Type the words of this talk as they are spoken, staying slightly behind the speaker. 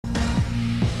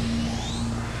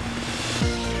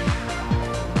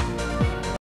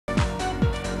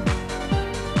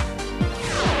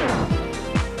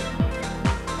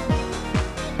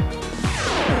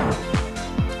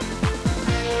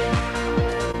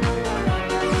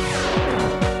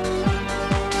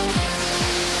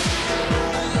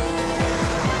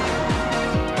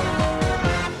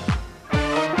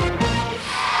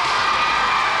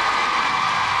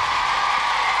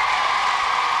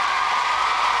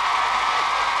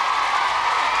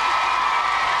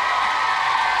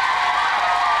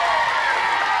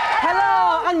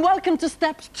And welcome to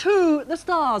Steps to the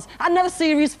Stars, another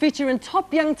series featuring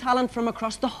top young talent from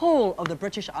across the whole of the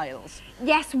British Isles.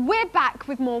 Yes, we're back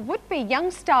with more would-be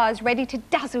young stars ready to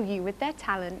dazzle you with their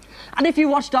talent. And if you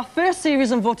watched our first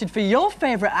series and voted for your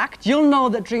favourite act, you'll know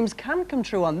that dreams can come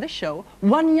true on this show,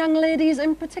 one young lady's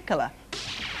in particular.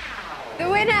 The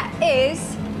winner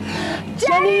is...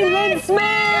 Jenny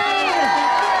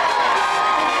Lynn-Smith!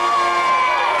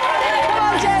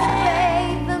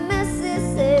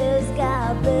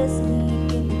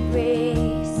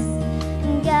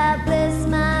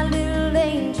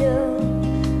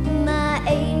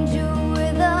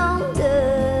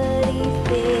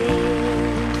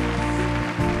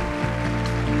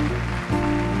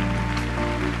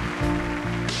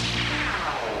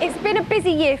 It's been a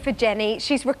busy year for Jenny.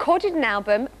 She's recorded an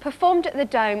album, performed at the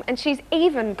Dome, and she's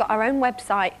even got her own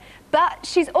website. But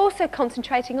she's also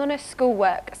concentrating on her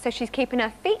schoolwork, so she's keeping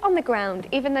her feet on the ground,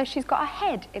 even though she's got her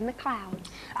head in the clouds.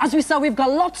 As we saw, we've got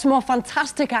lots more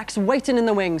fantastic acts waiting in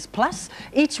the wings. Plus,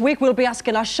 each week we'll be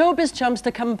asking our showbiz chums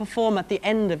to come and perform at the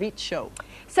end of each show.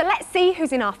 So let's see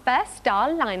who's in our first star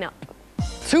lineup.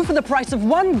 Two for the price of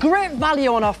one. Great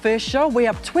value on our first show. We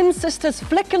have twin sisters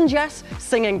Flick and Jess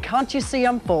singing Can't You See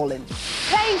I'm Falling.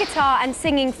 Playing guitar and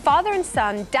singing father and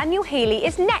son, Daniel Healy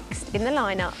is next in the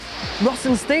lineup. Ross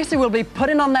and Stacey will be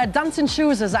putting on their dancing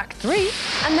shoes as Act 3.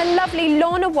 And the lovely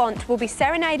Lorna Want will be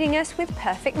serenading us with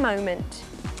Perfect Moment.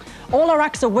 All our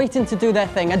acts are waiting to do their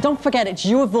thing, and don't forget, it's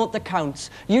your vote that counts.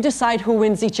 You decide who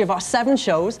wins each of our 7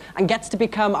 shows and gets to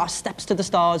become our Steps to the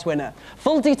Stars winner.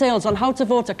 Full details on how to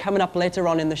vote are coming up later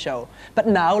on in the show. But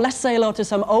now, let's say hello to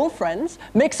some old friends.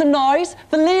 Make some noise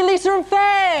for Lee, Lisa and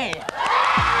Faye!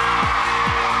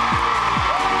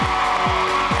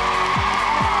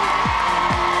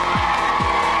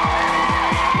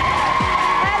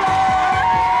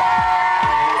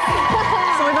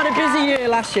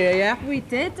 Last year, yeah? We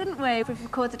did, didn't we? We've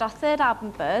recorded our 3rd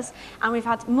album, Buzz, and we've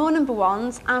had more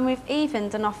 #1s, and we've even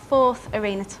done our 4th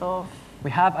arena tour.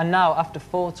 We have, and now, after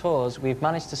 4 tours, we've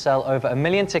managed to sell over 1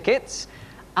 million tickets,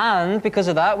 and because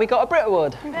of that, we got a Brit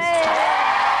Award. Yeah.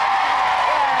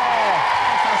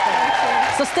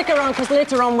 So stick around, because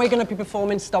later on, we're going to be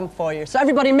performing Stomp for you. So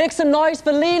everybody make some noise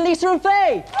for Lee, Lisa and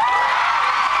Faye!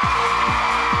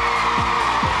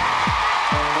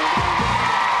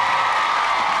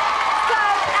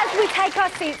 Take our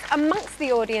seats amongst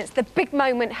the audience. The big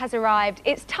moment has arrived.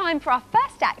 It's time for our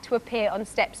first act to appear on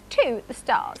Steps to the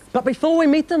Stars. But before we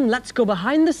meet them, let's go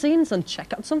behind the scenes and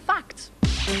check out some facts.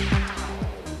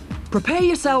 Prepare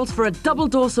yourselves for a double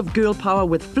dose of girl power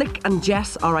with Flick and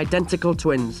Jess are identical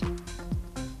twins.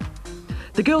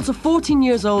 The girls are 14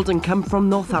 years old and come from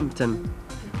Northampton.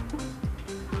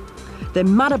 They're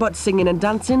mad about singing and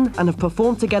dancing and have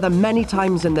performed together many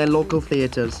times in their local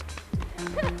theatres.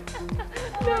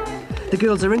 The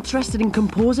girls are interested in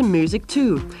composing music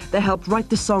too. They helped write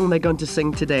the song they're going to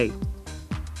sing today.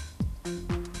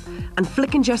 And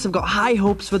Flick and Jess have got high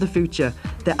hopes for the future.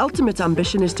 Their ultimate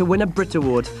ambition is to win a Brit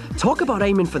Award. Talk about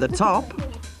aiming for the top.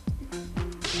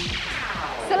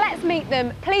 So let's meet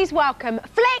them. Please welcome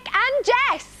Flick and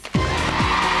Jess.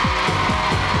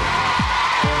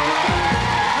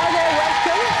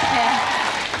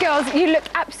 Girls, you look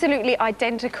absolutely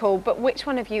identical, but which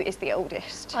one of you is the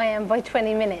oldest? I am by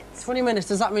 20 minutes. 20 minutes,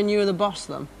 does that mean you're the boss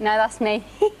then? No, that's me.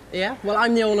 Yeah? Well,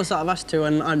 I'm the oldest out of us two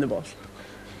and I'm the boss.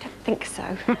 I don't think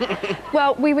so.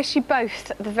 Well, we wish you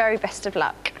both the very best of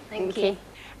luck. Thank you.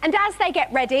 And as they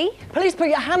get ready... Please put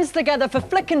your hands together for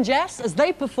Flick and Jess as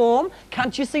they perform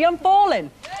Can't You See I'm Falling?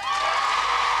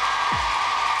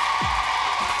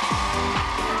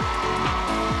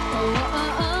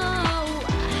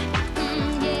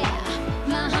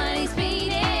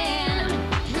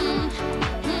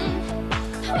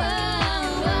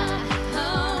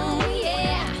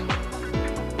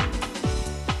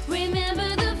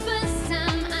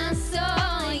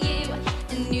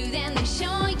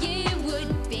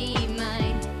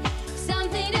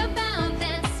 Something about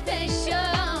that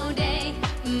special day,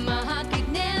 my heart could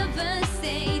never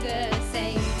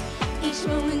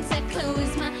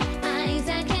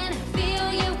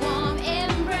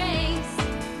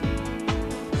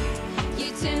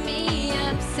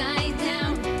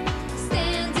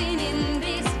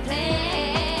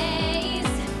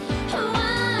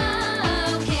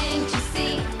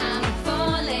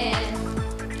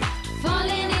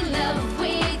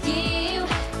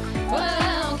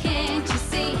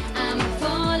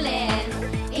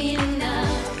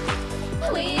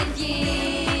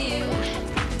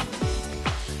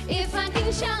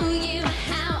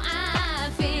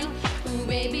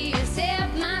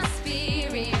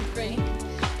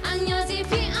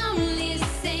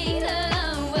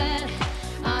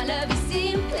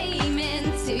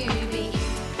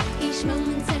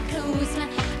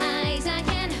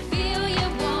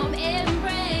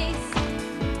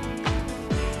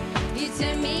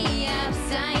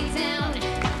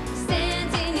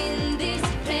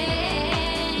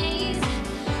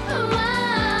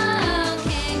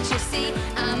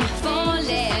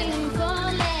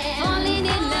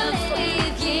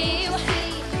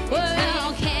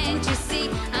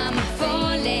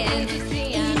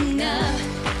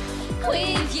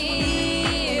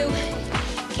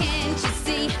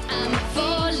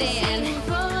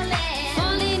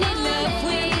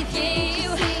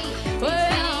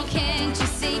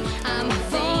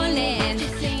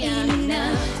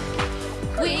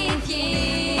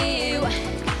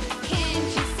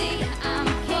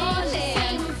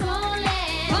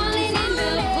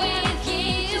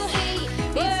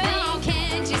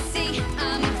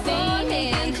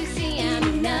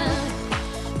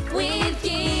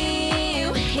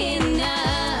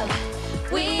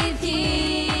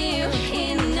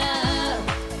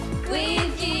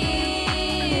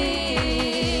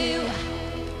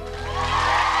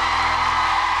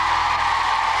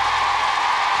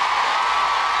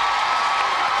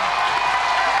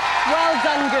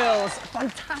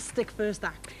fantastic first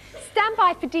act. Stand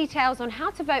by for details on how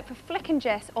to vote for Flick and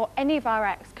Jess or any of our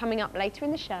acts coming up later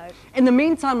in the show. In the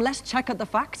meantime, let's check out the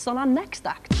facts on our next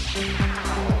act.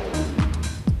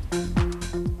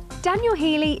 Daniel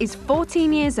Healy is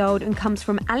 14 years old and comes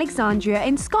from Alexandria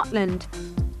in Scotland.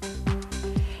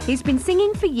 He's been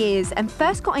singing for years and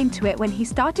first got into it when he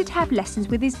started to have lessons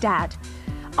with his dad.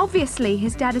 Obviously,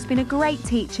 his dad has been a great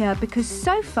teacher because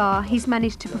so far he's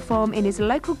managed to perform in his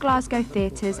local Glasgow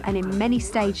theatres and in many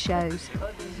stage shows.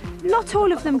 Not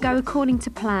all of them go according to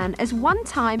plan, as one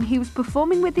time he was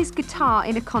performing with his guitar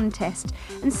in a contest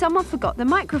and someone forgot the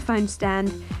microphone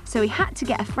stand, so he had to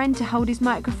get a friend to hold his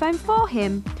microphone for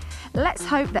him. Let's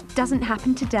hope that doesn't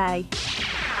happen today.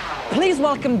 Please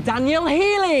welcome Daniel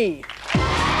Healy.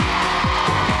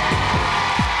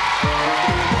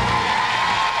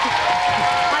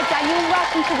 Hi Daniel,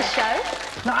 welcome to the show.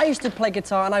 Now, I used to play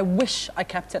guitar and I wish I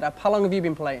kept it up. How long have you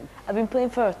been playing? I've been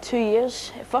playing for 2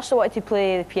 years. At first I wanted to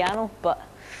play the piano, but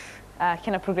I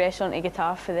kind of progressed onto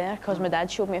guitar for there because my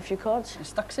dad showed me a few chords. You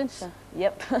stuck since? So,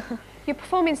 yep. You're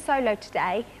performing solo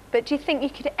today, but do you think you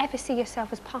could ever see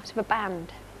yourself as part of a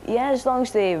band? Yeah, as long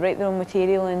as they write their own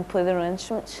material and play their own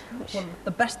instruments. Well, the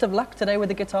best of luck today with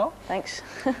the guitar. Thanks.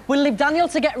 We'll leave Daniel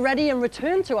to get ready and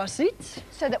return to our seats.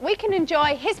 So that we can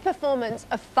enjoy his performance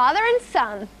of Father and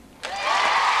Son.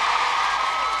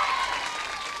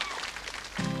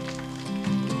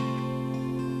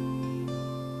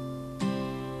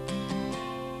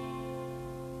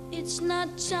 It's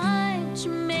not time to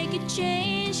make a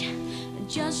change.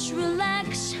 Just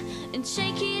relax and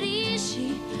take it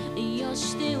easy. You're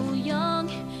still young,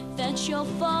 that's your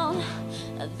fault.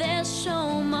 There's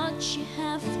so much you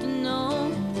have to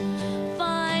know.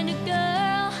 Find a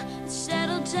girl,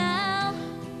 settle down.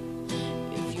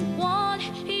 If you want,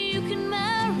 you can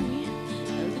marry.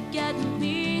 Look at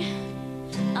me,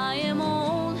 I am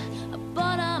old,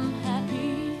 but I'm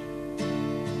happy.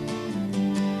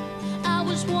 I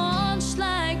was once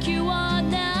like you are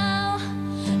now,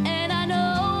 and I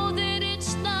know that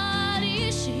it's not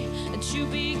easy to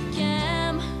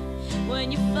become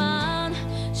when you found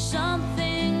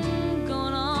something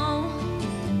going on.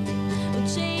 Well,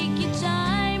 take your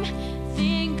time,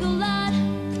 think a lot,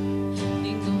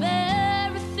 think of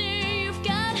everything you've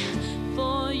got,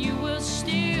 for you will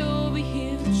still be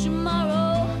here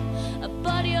tomorrow,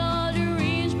 but your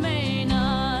dreams may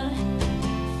not.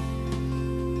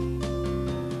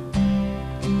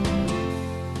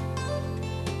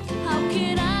 How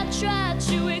can I try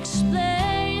to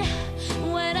explain?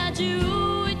 When I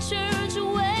do, it turns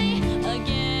away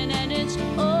again, and it's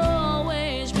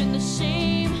always been the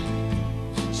same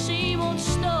old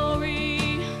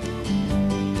story.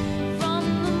 From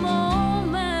the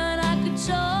moment I could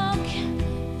talk,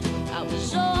 I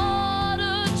was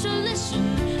ordered to listen.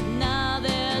 Now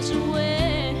there's a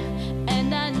way,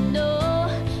 and I know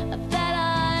that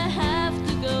I have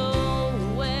to go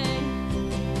away.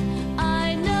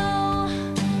 I know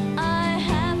I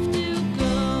have to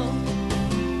go.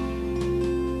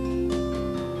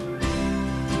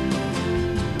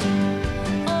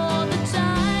 All the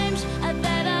times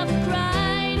that I've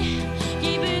cried,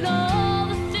 giving all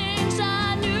the things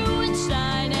I knew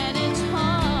inside, and it's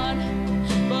hard,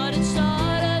 but it's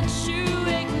harder to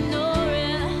ignore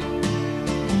it.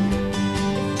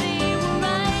 If they were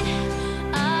right,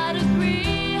 I'd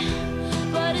agree,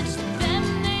 but it's them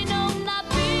they know not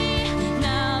me.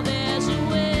 Now there's a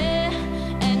way,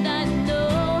 and I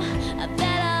know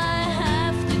that I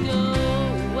have to go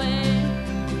away.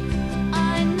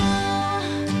 I know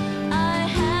I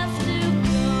have to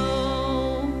go.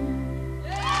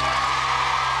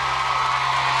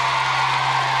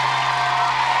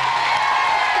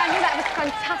 Daniel, that was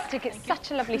fantastic. It's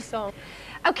such a lovely song.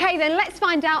 Okay, then let's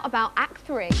find out about Act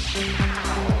 3.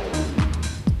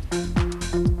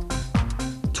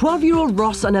 12-year-old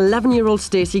Ross and 11-year-old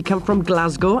Stacey come from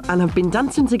Glasgow and have been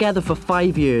dancing together for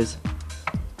 5 years.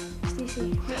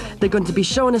 They're going to be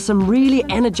showing us some really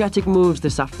energetic moves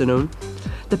this afternoon.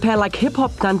 The pair like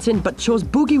hip-hop dancing but chose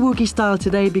boogie-woogie style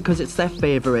today because it's their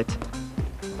favourite.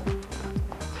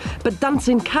 But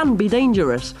dancing can be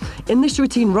dangerous. In this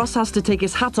routine, Ross has to take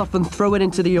his hat off and throw it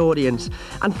into the audience.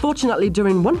 Unfortunately,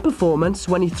 during one performance,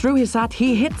 when he threw his hat,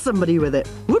 he hit somebody with it.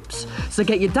 Whoops! So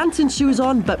get your dancing shoes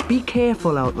on, but be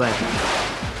careful out there.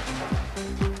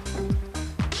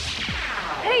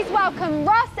 Please welcome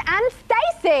Ross and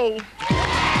Stacey.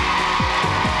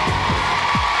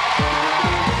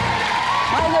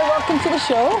 Hi there, welcome to the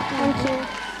show. Thank you.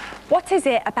 What is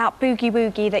it about Boogie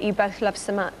Woogie that you both love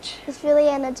so much? It's really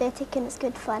energetic and it's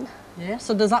good fun. Yeah,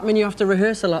 so does that mean you have to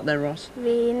rehearse a lot there, Ross?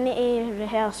 We need to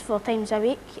rehearse 4 times a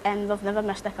week and we've never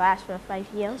missed a class for 5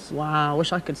 years. Wow, I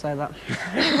wish I could say that.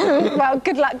 Well,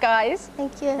 good luck, guys.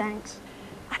 Thank you. Thanks.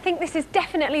 I think this is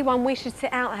definitely one we should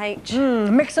sit out, H.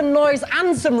 Make some noise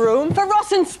and some room for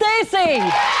Ross and Stacey!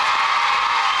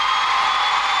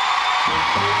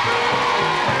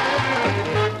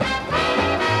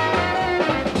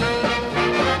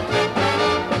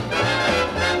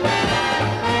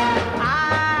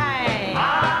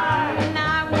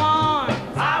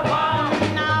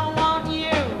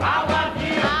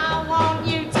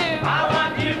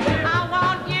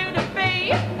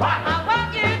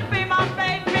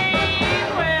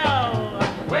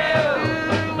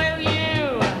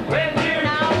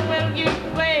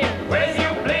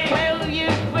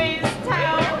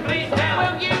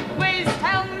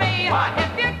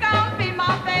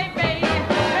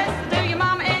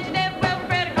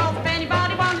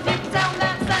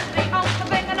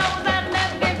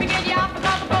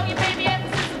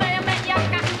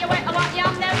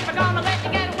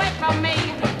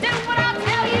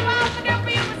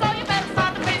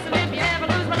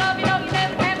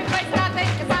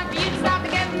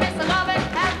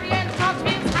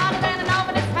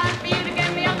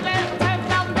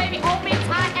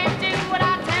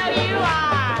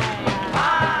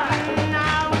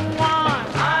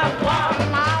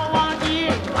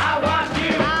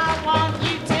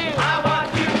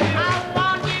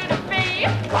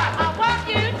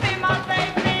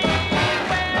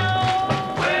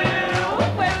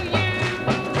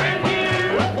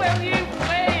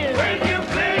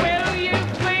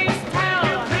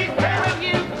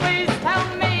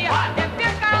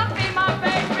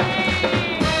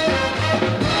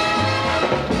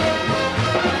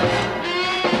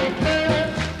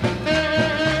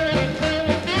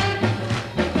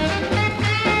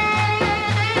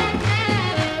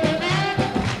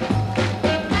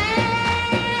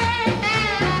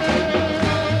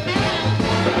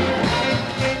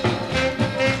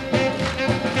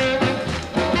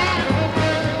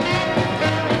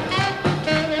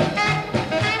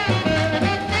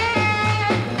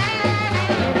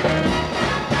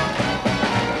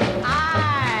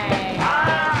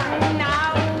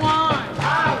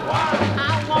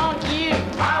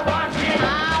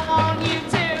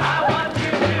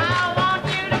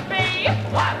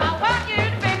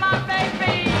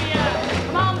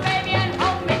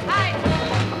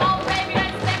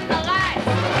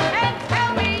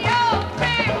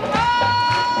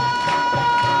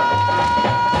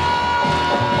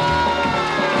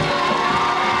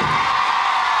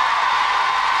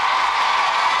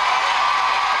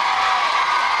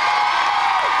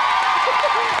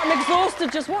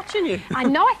 Exhausted just watching you. I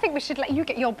know, I think we should let you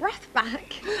get your breath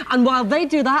back. And while they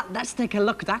do that, let's take a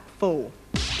look at Act 4.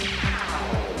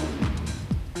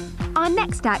 Our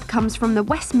next act comes from the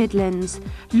West Midlands.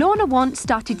 Lorna Want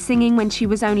started singing when she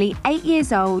was only 8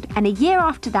 years old, and a year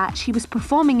after that she was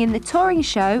performing in the touring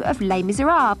show of Les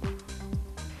Miserables.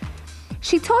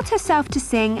 She taught herself to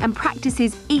sing and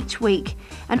practices each week,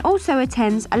 and also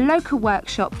attends a local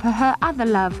workshop for her other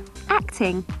love,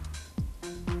 acting.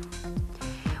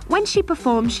 When she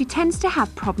performs, she tends to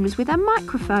have problems with her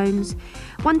microphones.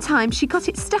 One time, she got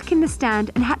it stuck in the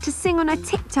stand and had to sing on her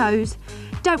tiptoes.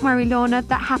 Don't worry, Lorna,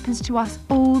 that happens to us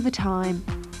all the time.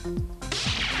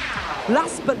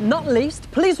 Last but not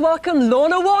least, please welcome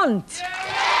Lorna Want.